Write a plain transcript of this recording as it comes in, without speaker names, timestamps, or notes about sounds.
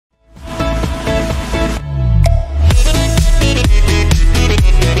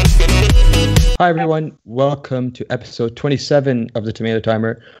Hi everyone, welcome to episode 27 of the Tomato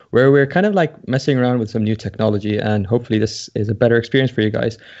Timer, where we're kind of like messing around with some new technology, and hopefully this is a better experience for you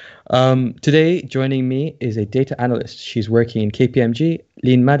guys. Today, joining me is a data analyst. She's working in KPMG,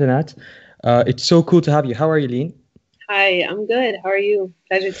 Leen Madanat. It's so cool to have you. How are you, Leen? Hi, I'm good. How are you?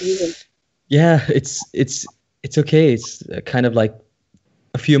 Pleasure to be here. Yeah, it's okay. It's kind of like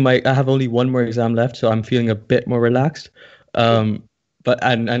I have only one more exam left, so I'm feeling a bit more relaxed. Um, but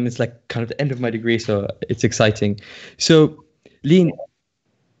it's like kind of the end of my degree, so it's exciting. So, Lean,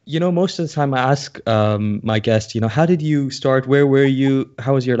 most of the time I ask my guest, how did you start? Where were you?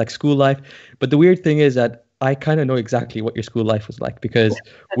 How was your like school life? But the weird thing is that I kind of know exactly what your school life was like because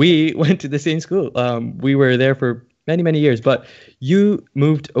we went to the same school. We were there for many, many years, but you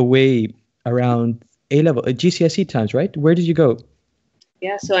moved away around A level, GCSE times, right? Where did you go?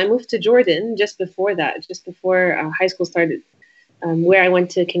 Yeah, so I moved to Jordan just before that, just before high school started, where I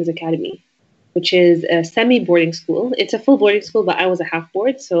went to King's Academy, which is a semi-boarding school. It's a full boarding school, but I was a half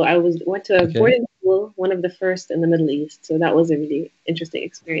board, so went to a Okay. boarding school, one of the first in the Middle East. So that was a really interesting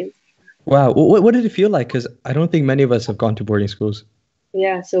experience. Wow. What did it feel like? Because I don't think many of us have gone to boarding schools.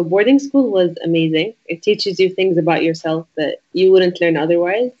 Yeah, so boarding school was amazing. It teaches you things about yourself that you wouldn't learn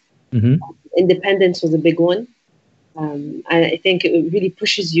otherwise. Mm-hmm. Independence was a big one. And I think it really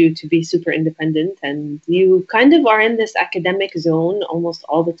pushes you to be super independent, and you kind of are in this academic zone almost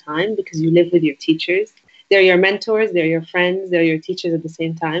all the time because you live with your teachers. They're your mentors, they're your friends, they're your teachers at the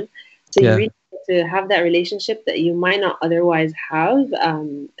same time. So you Yeah. really get to have that relationship that you might not otherwise have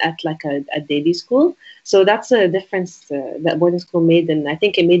at like a daily school. So that's a difference that boarding school made, and I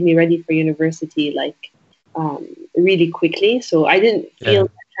think it made me ready for university really quickly. So I didn't Yeah. feel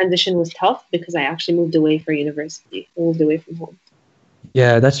transition was tough because I actually moved away for university. I moved away from home.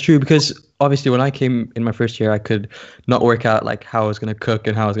 Yeah, that's true because obviously when I came in my first year, I could not work out like how I was going to cook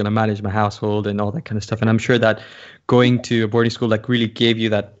and how I was going to manage my household and all that kind of stuff. And I'm sure that going to a boarding school like really gave you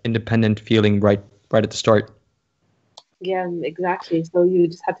that independent feeling right at the start. Yeah, exactly. So you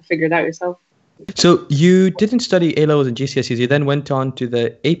just had to figure it out yourself. So you didn't study A levels and GCSEs. You then went on to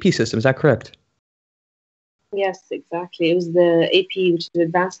the AP system. Is that correct? Yes, exactly. It was the AP, which is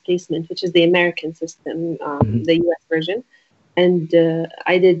Advanced Placement, which is the American system, Mm-hmm. the US version. And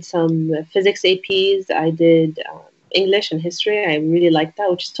I did some physics APs. I did English and history. I really liked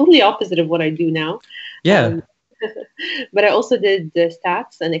that, which is totally opposite of what I do now. Yeah. Um, but I also did the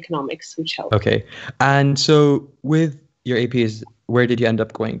stats and economics, which helped. Okay. And so with your APs, where did you end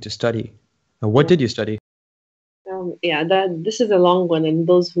up going to study? What Yeah. did you study? Yeah, this is a long one, and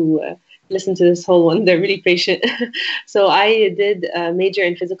those who listen to this whole one, they're really patient. So I did a major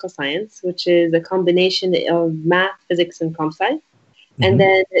in physical science, which is a combination of math, physics, and comp sci, and Mm-hmm.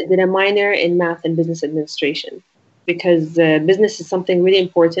 then did a minor in math and business administration, because business is something really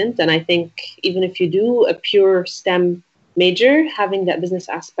important, and I think even if you do a pure STEM major, having that business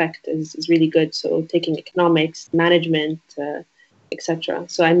aspect is really good. So taking economics, management, etc.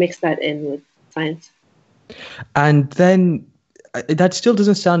 So I mixed that in with science. And then that still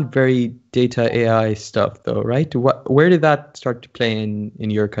doesn't sound very data AI stuff though, right? Where did that start to play in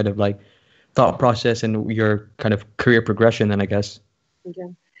your kind of like thought process and your kind of career progression then, I guess?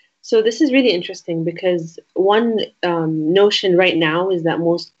 Yeah. So this is really interesting because one notion right now is that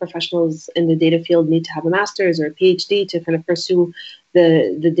most professionals in the data field need to have a master's or a PhD to kind of pursue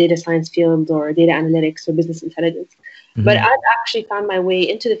the data science field or data analytics or business intelligence. But Mm-hmm. I've actually found my way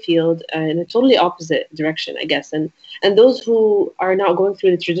into the field in a totally opposite direction, I guess. And those who are not going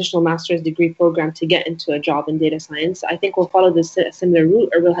through the traditional master's degree program to get into a job in data science, I think will follow this similar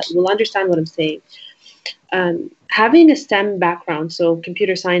route, or will understand what I'm saying. Having a STEM background, so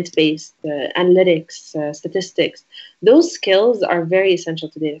computer science based, analytics, statistics, those skills are very essential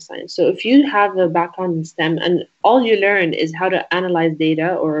to data science. So if you have a background in STEM and all you learn is how to analyze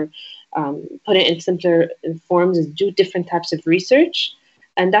data or put it in simpler forms, is do different types of research,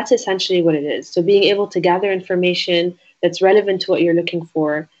 and that's essentially what it is. So being able to gather information that's relevant to what you're looking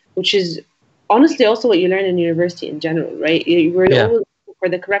for, which is honestly also what you learn in university in general, right? We're Yeah. always for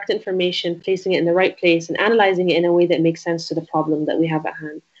the correct information, placing it in the right place, and analyzing it in a way that makes sense to the problem that we have at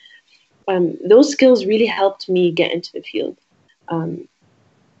hand. Those skills really helped me get into the field. Um,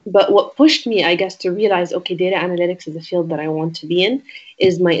 but what pushed me, I guess, to realize, okay, data analytics is a field that I want to be in,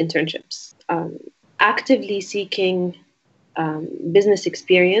 is my internships. Actively seeking business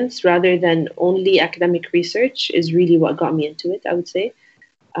experience rather than only academic research is really what got me into it, I would say.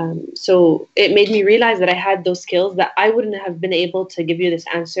 So it made me realize that I had those skills that I wouldn't have been able to give you this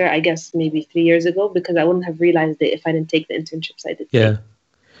answer, I guess, maybe 3 years ago, because I wouldn't have realized it if I didn't take the internships I did take. Yeah.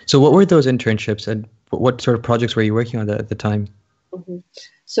 So what were those internships and what sort of projects were you working on at the time? Mhm.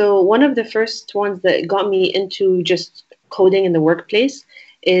 So one of the first ones that got me into just coding in the workplace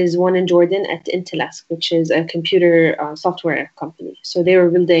is one in Jordan at Intelesk, which is a computer software company. So they were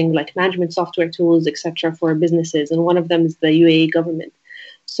building like management software tools, etc., for businesses, and one of them is the UAE government.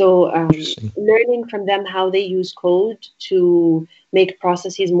 So Interesting. learning from them how they use code to make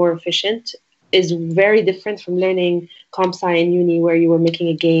processes more efficient is very different from learning comp sci in uni, where you were making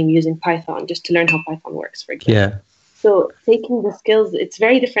a game using Python just to learn how Python works, for example. Yeah. So taking the skills, it's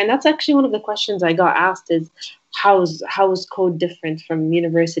very different. That's actually one of the questions I got asked is how is code different from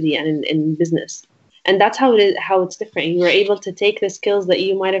university and in business? And that's how it is, how it's different. You are able to take the skills that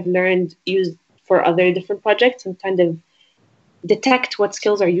you might have learned, used for other different projects, and kind of detect what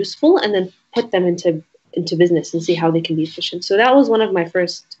skills are useful and then put them into business and see how they can be efficient. So that was one of my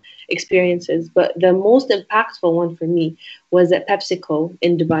first experiences. But the most impactful one for me was at PepsiCo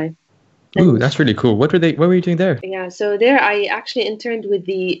in Dubai. Ooh, And that's really cool. What were you doing there? yeah, so there I actually interned with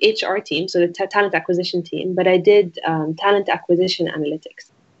the HR team, so the talent acquisition team, but I did talent acquisition analytics.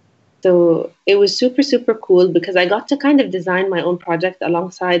 So it was super, super cool because I got to kind of design my own project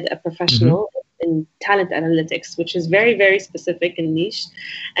alongside a Mm-hmm. professional in talent analytics, which is very, very specific and niche.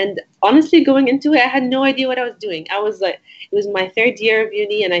 And honestly, going into it, I had no idea what I was doing. I was like, it was my third year of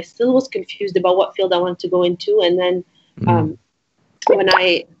uni, and I still was confused about what field I wanted to go into. And then Mm. um, when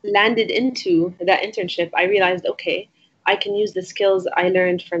I landed into that internship, I realized, okay, I can use the skills I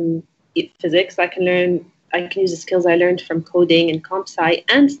learned from physics. I can use the skills I learned from coding and comp sci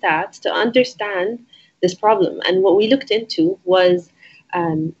and stats to understand this problem. And what we looked into was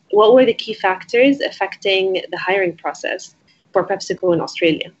what were the key factors affecting the hiring process for PepsiCo in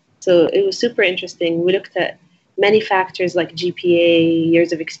Australia. So it was super interesting. We looked at many factors like GPA,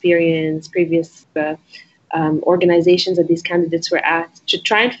 years of experience, previous organizations that these candidates were at to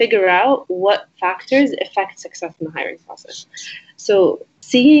try and figure out what factors affect success in the hiring process. So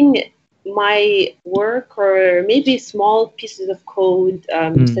seeing my work or maybe small pieces of code,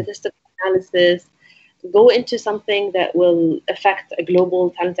 Mm. statistical analysis, go into something that will affect a global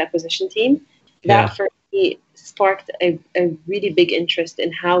talent acquisition team, Yeah. that for me sparked a really big interest in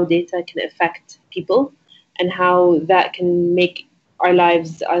how data can affect people and how that can make our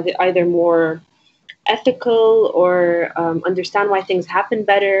lives either more ethical or understand why things happen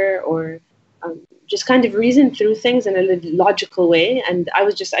better or just kind of reason through things in a logical way. And I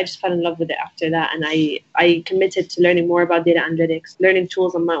just fell in love with it after that. And I committed to learning more about data analytics, learning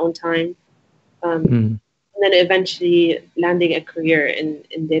tools on my own time, Mm. and then eventually landing a career in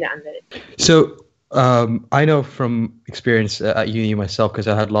data analytics. So I know from experience at uni myself, because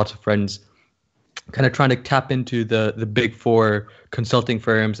I had lots of friends kind of trying to tap into the big four consulting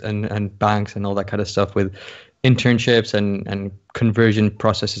firms and banks and all that kind of stuff with internships and conversion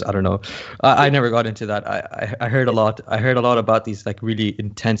processes. I don't know. I never got into that. I heard a lot. I heard a lot about these like really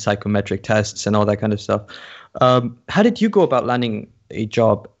intense psychometric tests and all that kind of stuff. How did you go about landing a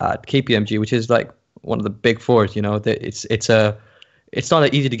job at KPMG, which is like one of the big fours? You know, it's not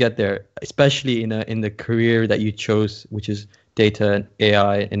that easy to get there, especially in the career that you chose, which is data and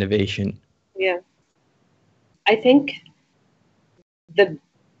AI innovation. Yeah, I think the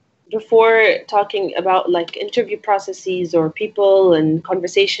before talking about like interview processes or people and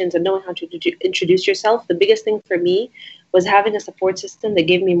conversations and knowing how to introduce yourself, the biggest thing for me was having a support system that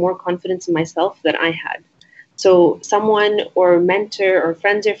gave me more confidence in myself than I had. So someone or mentor or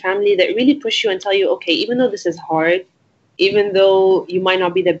friends or family that really push you and tell you, okay, even though this is hard, even though you might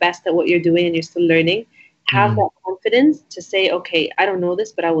not be the best at what you're doing and you're still learning, have Mm. that confidence to say, okay, I don't know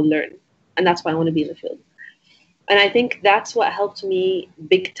this, but I will learn. And that's why I want to be in the field. And I think that's what helped me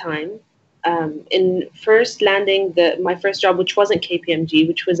big time. In first landing my first job, which wasn't KPMG,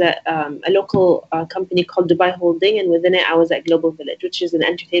 which was at a local company called Dubai Holding, and within it, I was at Global Village, which is an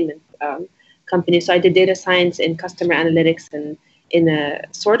entertainment company. So I did data science in customer analytics and in a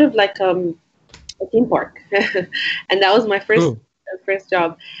sort of like a theme park, and that was my Cool. first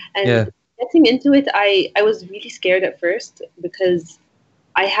job. And Yeah. getting into it, I was really scared at first because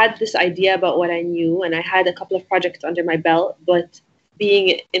I had this idea about what I knew, and I had a couple of projects under my belt. But being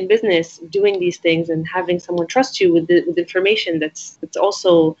in business, doing these things, and having someone trust you with information that's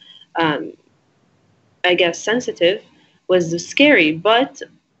also, um, I guess, sensitive, was scary. But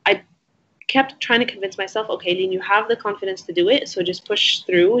I kept trying to convince myself, okay, Leen, you have the confidence to do it, so just push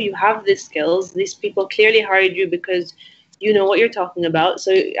through. You have these skills. These people clearly hired you because you know what you're talking about.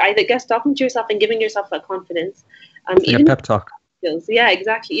 So I guess talking to yourself and giving yourself that confidence, It's like a even pep talk. skills. Yeah,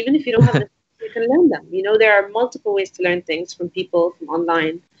 exactly. Even if you don't have the, you can learn them. You know, there are multiple ways to learn things from people, from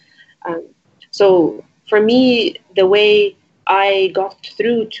online. Um, so for me, the way I got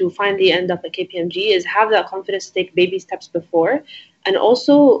through to finally end up at KPMG is have that confidence to take baby steps before. And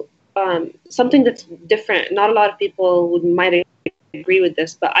also something that's different. Not a lot of people might agree with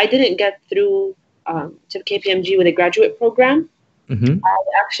this, but I didn't get through to KPMG with a graduate program. Mm-hmm. I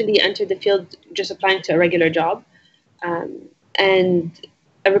actually entered the field just applying to a regular job. And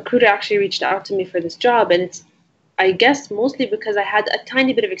a recruiter actually reached out to me for this job, and it's, I guess, mostly because I had a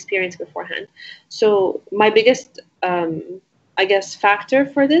tiny bit of experience beforehand. So my biggest, I guess, factor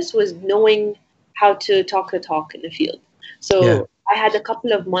for this was knowing how to talk the talk in the field. So Yeah. I had a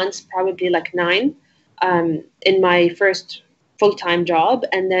couple of months, probably like 9, in my first full-time job,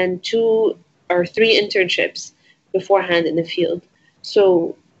 and then 2 or 3 internships beforehand in the field.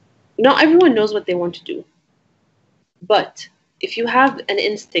 So not everyone knows what they want to do. But if you have an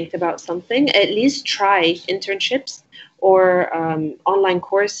instinct about something, at least try internships or online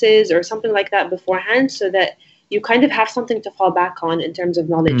courses or something like that beforehand, so that you kind of have something to fall back on in terms of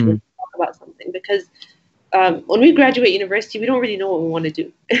knowledge when you talk about something. Because when we graduate university, we don't really know what we want to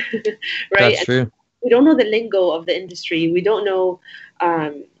do, right? That's true. We don't know the lingo of the industry. We don't know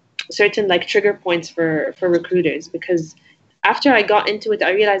certain like trigger points for recruiters. Because after I got into it,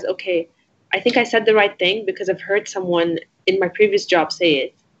 I realized, okay, I think I said the right thing because I've heard someone in my previous job say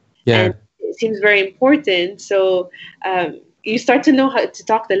it, Yeah. and it seems very important. So you start to know how to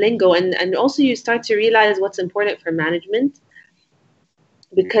talk the lingo, and also you start to realize what's important for management.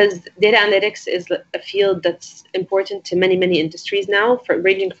 Because data analytics is a field that's important to many, many industries now,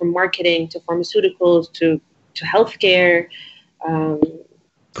 ranging from marketing to pharmaceuticals to healthcare.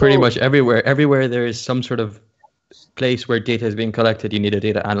 Pretty So much everywhere. Everywhere there is some sort of place where data is being collected, you need a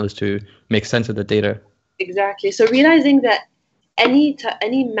data analyst to make sense of the data. exactly. So realizing that any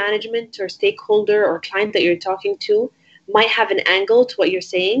management or stakeholder or client that you're talking to might have an angle to what you're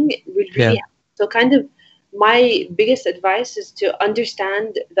saying would really help. So kind of my biggest advice is to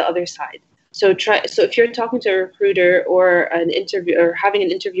understand the other side. So if you're talking to a recruiter or an interview or having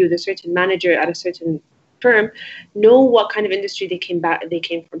an interview with a certain manager at a certain firm, know what kind of industry they came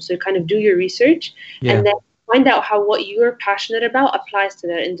from. So kind of do your research and then find out how what you're passionate about applies to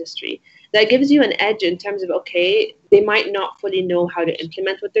that industry. That gives you an edge in terms of, okay, they might not fully know how to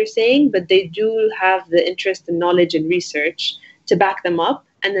implement what they're saying, but they do have the interest and knowledge and research to back them up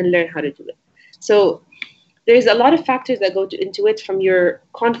and then learn how to do it. So there's a lot of factors that go into it, from your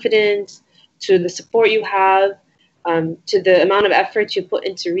confidence to the support you have, to the amount of effort you put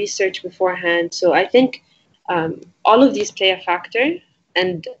into research beforehand. So I think all of these play a factor.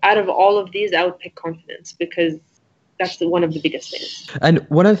 And out of all of these, I would pick confidence because that's one of the biggest things. And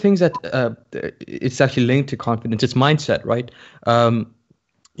one of the things that it's actually linked to confidence, it's mindset, right?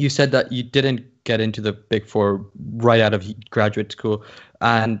 You said that you didn't get into the Big Four right out of graduate school.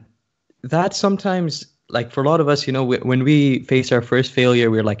 And that sometimes, like for a lot of us, when we face our first failure,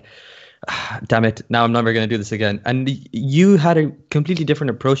 we're like, damn it, now I'm never going to do this again. And you had a completely different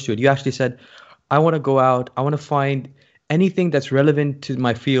approach to it. You actually said, I want to go out, I want to find anything that's relevant to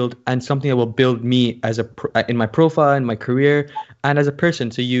my field and something that will build me as in my profile, in my career, and as a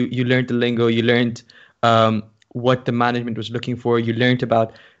person. So you learned the lingo, you learned what the management was looking for, you learned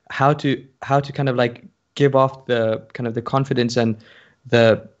about how to kind of like give off the kind of the confidence and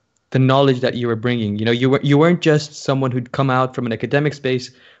the knowledge that you were bringing. You weren't just someone who'd come out from an academic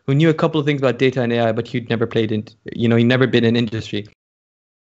space who knew a couple of things about data and AI, but you'd never played in, you'd never been in industry.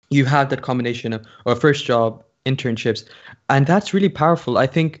 You had that combination of a first job, internships, and that's really powerful. I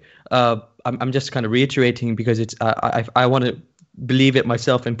think I'm just kind of reiterating because it's I want to believe it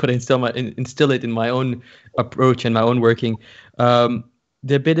myself and instill it in my own approach and my own working. The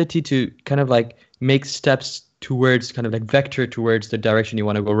ability to kind of like make steps towards, kind of like vector towards the direction you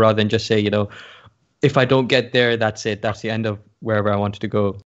want to go, rather than just say, if I don't get there, that's it. That's the end of wherever I wanted to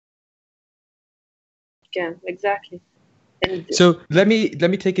go. Yeah, exactly. And so let me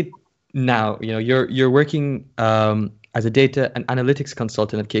take it now. You're working as a data and analytics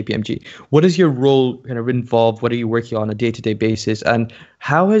consultant at KPMG. What is your role kind of involved? What are you working on a day-to-day basis? And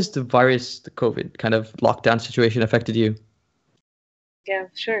how has the COVID kind of lockdown situation affected you? Yeah,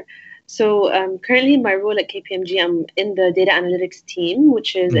 sure. So currently my role at KPMG, I'm in the data analytics team,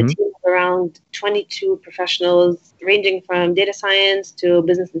 which is a team of around 22 professionals ranging from data science to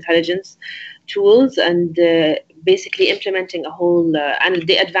business intelligence tools, and basically implementing a whole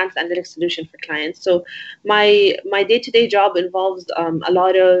the advanced analytics solution for clients. So my day-to-day job involves a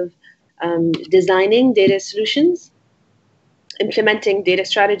lot of designing data solutions, implementing data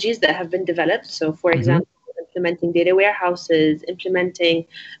strategies that have been developed. So for example, implementing data warehouses, implementing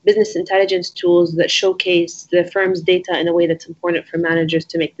business intelligence tools that showcase the firm's data in a way that's important for managers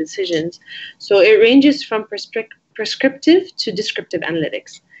to make decisions. So it ranges from prescriptive to descriptive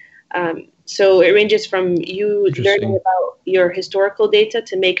analytics. So it ranges from you learning about your historical data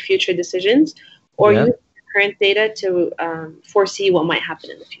to make future decisions, or use current data to foresee what might happen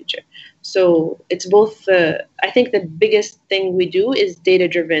in the future. So it's both. I think the biggest thing we do is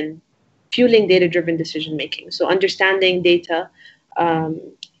fueling data-driven decision making. So understanding data,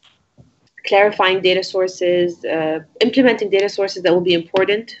 clarifying data sources, implementing data sources that will be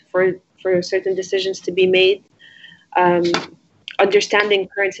important for certain decisions to be made. Understanding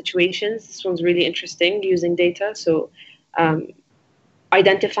current situations. This one's really interesting, using data. So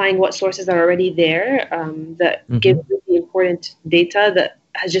identifying what sources are already there that give really important data that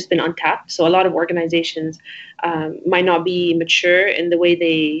has just been untapped. So a lot of organizations might not be mature in the way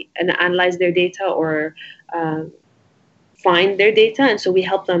they analyze their data or find their data, and so we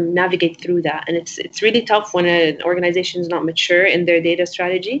help them navigate through that. And it's really tough when an organization is not mature in their data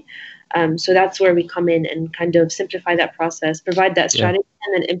strategy. So that's where we come in and kind of simplify that process, provide that strategy,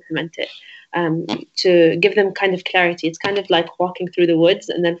 and then implement it to give them kind of clarity. It's kind of like walking through the woods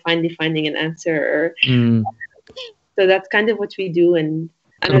and then finally finding an answer. So that's kind of what we do. And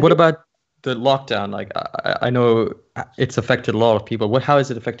what about the lockdown? Like, I know it's affected a lot of people. How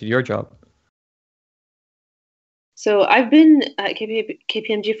has it affected your job? So I've been at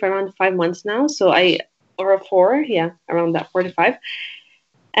KPMG for around 5 months now. Or 4, around that 4 to 5.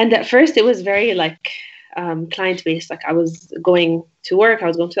 And at first it was very client-based. Like I was going to work, I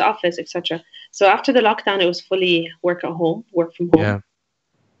was going to the office, etc. So after the lockdown, it was fully work from home. Yeah.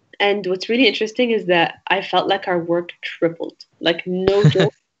 And what's really interesting is that I felt like our work tripled. Like no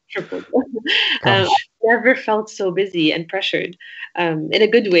joke, tripled. I've never felt so busy and pressured. In a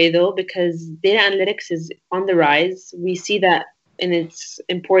good way though, because data analytics is on the rise. We see that in its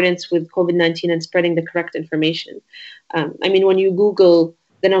importance with COVID-19 and spreading the correct information. When you Google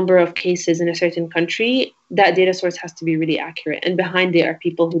the number of cases in a certain country, that data source has to be really accurate. And behind it are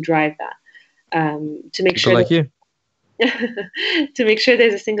people who drive that to make sure to make sure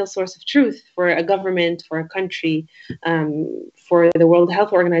there's a single source of truth for a government, for a country, for the World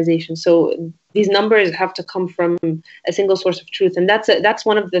Health Organization. So these numbers have to come from a single source of truth. And that's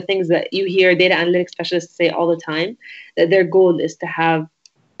one of the things that you hear data analytics specialists say all the time, that their goal is to have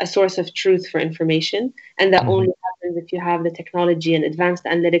a source of truth for information. And that only happens if you have the technology and advanced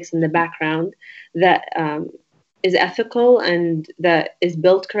analytics in the background that is ethical and that is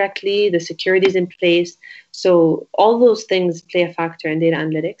built correctly, the security is in place. So all those things play a factor in data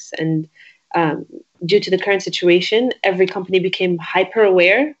analytics. And due to the current situation, every company became hyper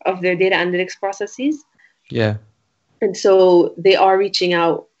aware of their data analytics processes. Yeah. And so they are reaching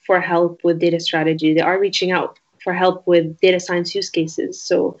out for help with data strategy. They are reaching out for help with data science use cases.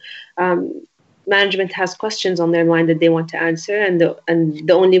 So management has questions on their mind that they want to answer. And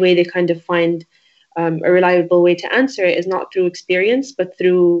the only way they kind of find a reliable way to answer it is not through experience, but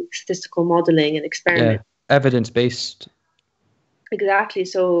through statistical modeling and experiment. Yeah, evidence-based. Exactly.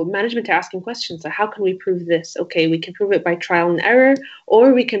 So management are asking questions like, how can we prove this? Okay, we can prove it by trial and error,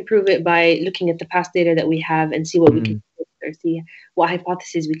 or we can prove it by looking at the past data that we have and see what we can do, or see what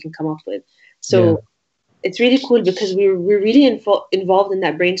hypotheses we can come up with. So it's really cool because we're really involved in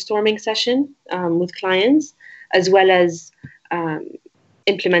that brainstorming session with clients, as well as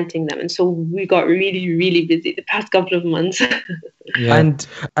implementing them. And so we got really, really busy the past couple of months. And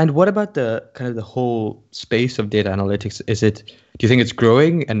what about the kind of the whole space of data analytics? Do you think it's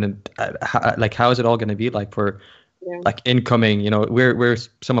growing? And how is it all going to be like for like incoming? We're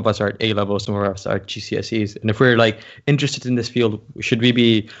some of us are at A level, some of us are at GCSEs, and if we're like interested in this field, should we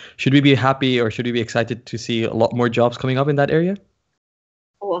be happy or should we be excited to see a lot more jobs coming up in that area?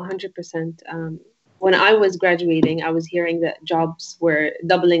 Oh, 100%. When I was graduating, I was hearing that jobs were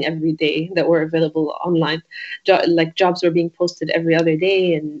doubling every day that were available online. Jobs were being posted every other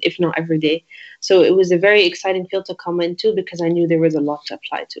day, and if not every day. So it was a very exciting field to come into because I knew there was a lot to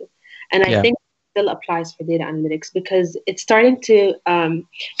apply to. And I think it still applies for data analytics because it's starting to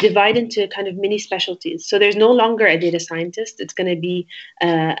divide into kind of mini specialties. So there's no longer a data scientist. It's going to be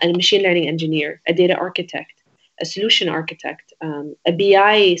a machine learning engineer, a data architect, a solution architect, a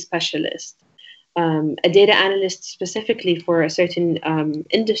BI specialist, a data analyst specifically for a certain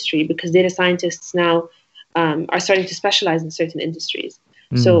industry, because data scientists now are starting to specialize in certain industries.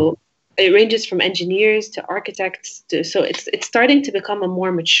 So it ranges from engineers to architects so it's starting to become a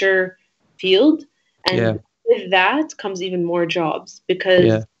more mature field, and with that comes even more jobs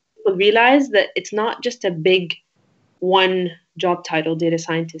because people realize that it's not just a big one job title, data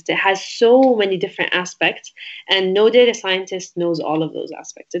scientist. It has so many different aspects, and no data scientist knows all of those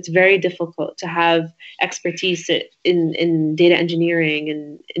aspects. It's very difficult to have expertise in data engineering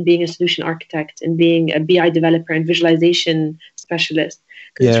and in being a solution architect and being a BI developer and visualization specialist,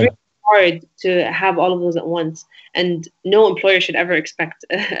 because it's Yeah. really hard to have all of those at once. And no employer should ever expect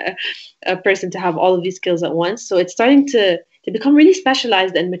a person to have all of these skills at once. So it's starting to become really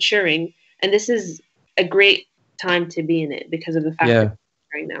specialized and maturing. And this is a great time to be in it because of the fact that Yeah.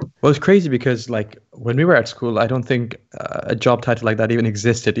 it's right now. Well, it's crazy because like when we were at school, I don't think a job title like that even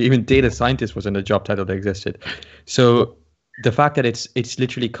existed. Even data scientist wasn't a job title that existed. So the fact that it's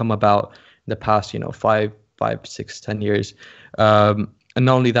literally come about in the past, 5, 6, 10 years, and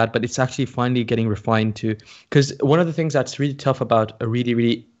not only that, but it's actually finally getting refined to. Because one of the things that's really tough about a really,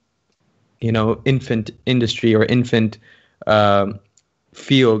 really, infant industry or infant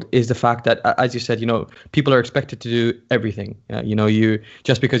field is the fact that, as you said, people are expected to do everything. You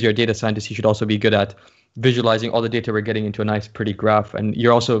just because you're a data scientist, you should also be good at visualizing all the data we're getting into a nice, pretty graph. And you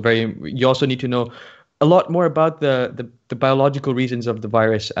also need to know a lot more about the biological reasons of the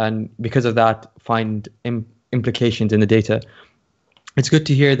virus, and because of that, find implications in the data. It's good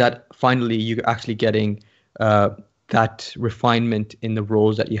to hear that finally you're actually getting that refinement in the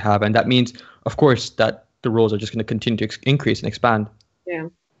roles that you have, and that means, of course, that the roles are just going to continue to increase and expand. Yeah,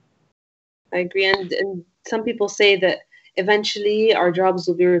 I agree. And some people say that eventually our jobs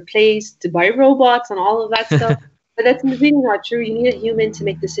will be replaced by robots and all of that stuff. But that's really not true. You need a human to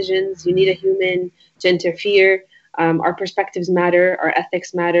make decisions. You need a human to interfere. Our perspectives matter. Our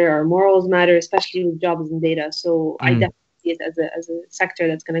ethics matter. Our morals matter, especially with jobs and data. So I definitely see it as a sector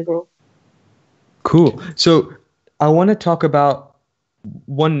that's going to grow. Cool. So I want to talk about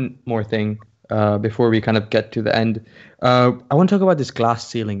one more thing before we kind of get to the end. I want to talk about this glass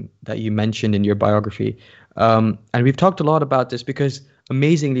ceiling that you mentioned in your biography. And we've talked a lot about this because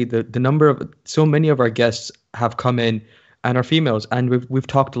amazingly, the number of so many of our guests have come in and are females. And we've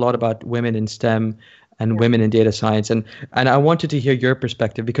talked a lot about women in STEM and women in data science. And I wanted to hear your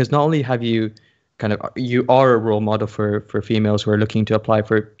perspective, because not only have you you are a role model for females who are looking to apply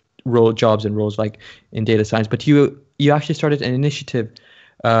for jobs and roles like in data science, but you actually started an initiative,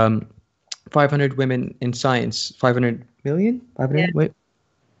 500 women in science, 500 million, 500, Yeah. wait.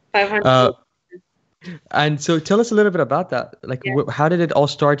 500. And so tell us a little bit about that. Like, how did it all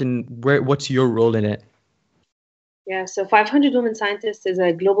start, and what's your role in it? Yeah, so 500 Women Scientists is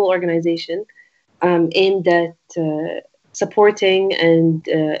a global organization aimed at supporting and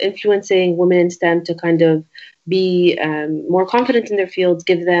influencing women in STEM to kind of be more confident in their fields,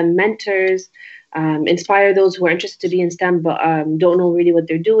 give them mentors, inspire those who are interested to be in STEM but don't know really what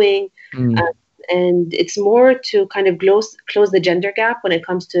they're doing. And it's more to kind of close the gender gap when it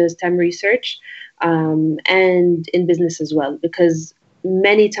comes to STEM research and in business as well, because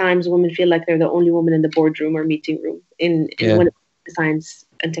many times women feel like they're the only woman in the boardroom or meeting room in when it comes to science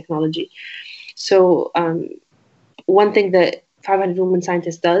and technology. So one thing that 500 Women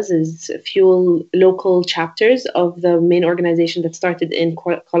Scientists does is fuel local chapters of the main organization that started in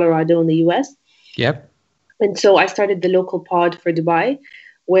Colorado in the US. Yep. And so I started the local pod for Dubai,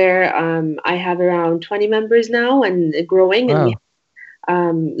 where I have around 20 members now and growing. Wow. And we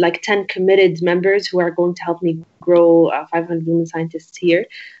have like 10 committed members who are going to help me grow 500 Women Scientists here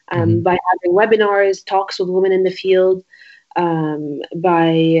by having webinars, talks with women in the field,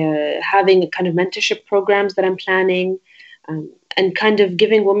 by having kind of mentorship programs that I'm planning, and kind of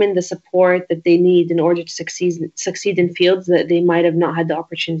giving women the support that they need in order to succeed in fields that they might have not had the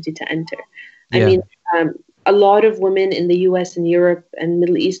opportunity to enter. Yeah. I mean, a lot of women in the US and Europe and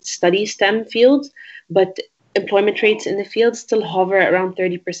Middle East study STEM fields, but employment rates in the field still hover around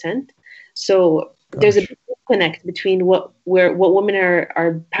 30%. So there's a big disconnect between what women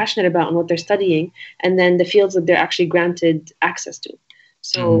are passionate about and what they're studying, and then the fields that they're actually granted access to.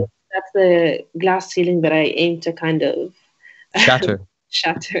 So that's the glass ceiling that I aim to kind of shatter.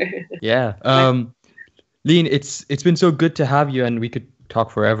 Yeah. Leen, it's been so good to have you, and we could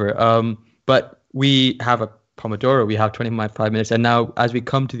talk forever. But we have a Pomodoro, we have 25 minutes. And now, as we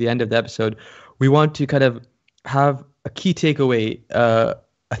come to the end of the episode, we want to kind of have a key takeaway, a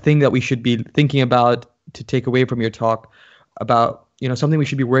thing that we should be thinking about to take away from your talk, about, something we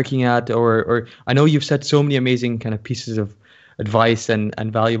should be working at, or I know you've said so many amazing kind of pieces of advice and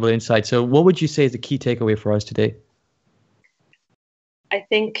valuable insight. So what would you say is the key takeaway for us today? I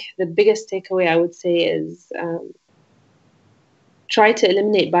think the biggest takeaway I would say is try to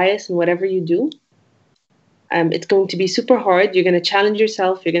eliminate bias in whatever you do. It's going to be super hard. You're going to challenge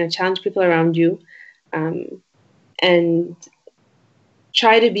yourself. You're going to challenge people around you. And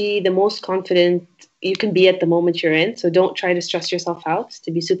try to be the most confident you can be at the moment you're in. So don't try to stress yourself out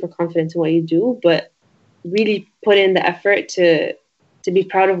to be super confident in what you do, but really put in the effort to be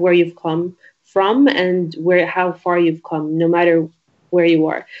proud of where you've come from and how far you've come, no matter where you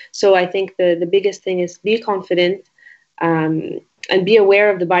are. So I think the biggest thing is be confident, and be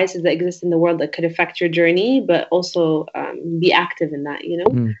aware of the biases that exist in the world that could affect your journey, but also be active in that,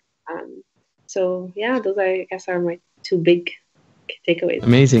 So yeah, those I guess are my two big takeaways.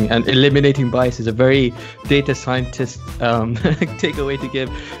 Amazing. And eliminating bias is a very data scientist takeaway to give.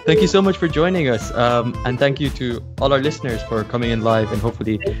 Thank you so much for joining us. And thank you to all our listeners for coming in live and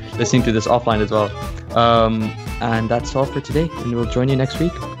hopefully listening to this offline as well. And that's all for today. And we'll join you next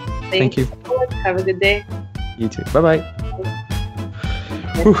week. Thank you. So much. Have a good day. You too. Bye-bye.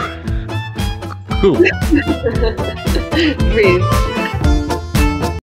 Cool. Breathe.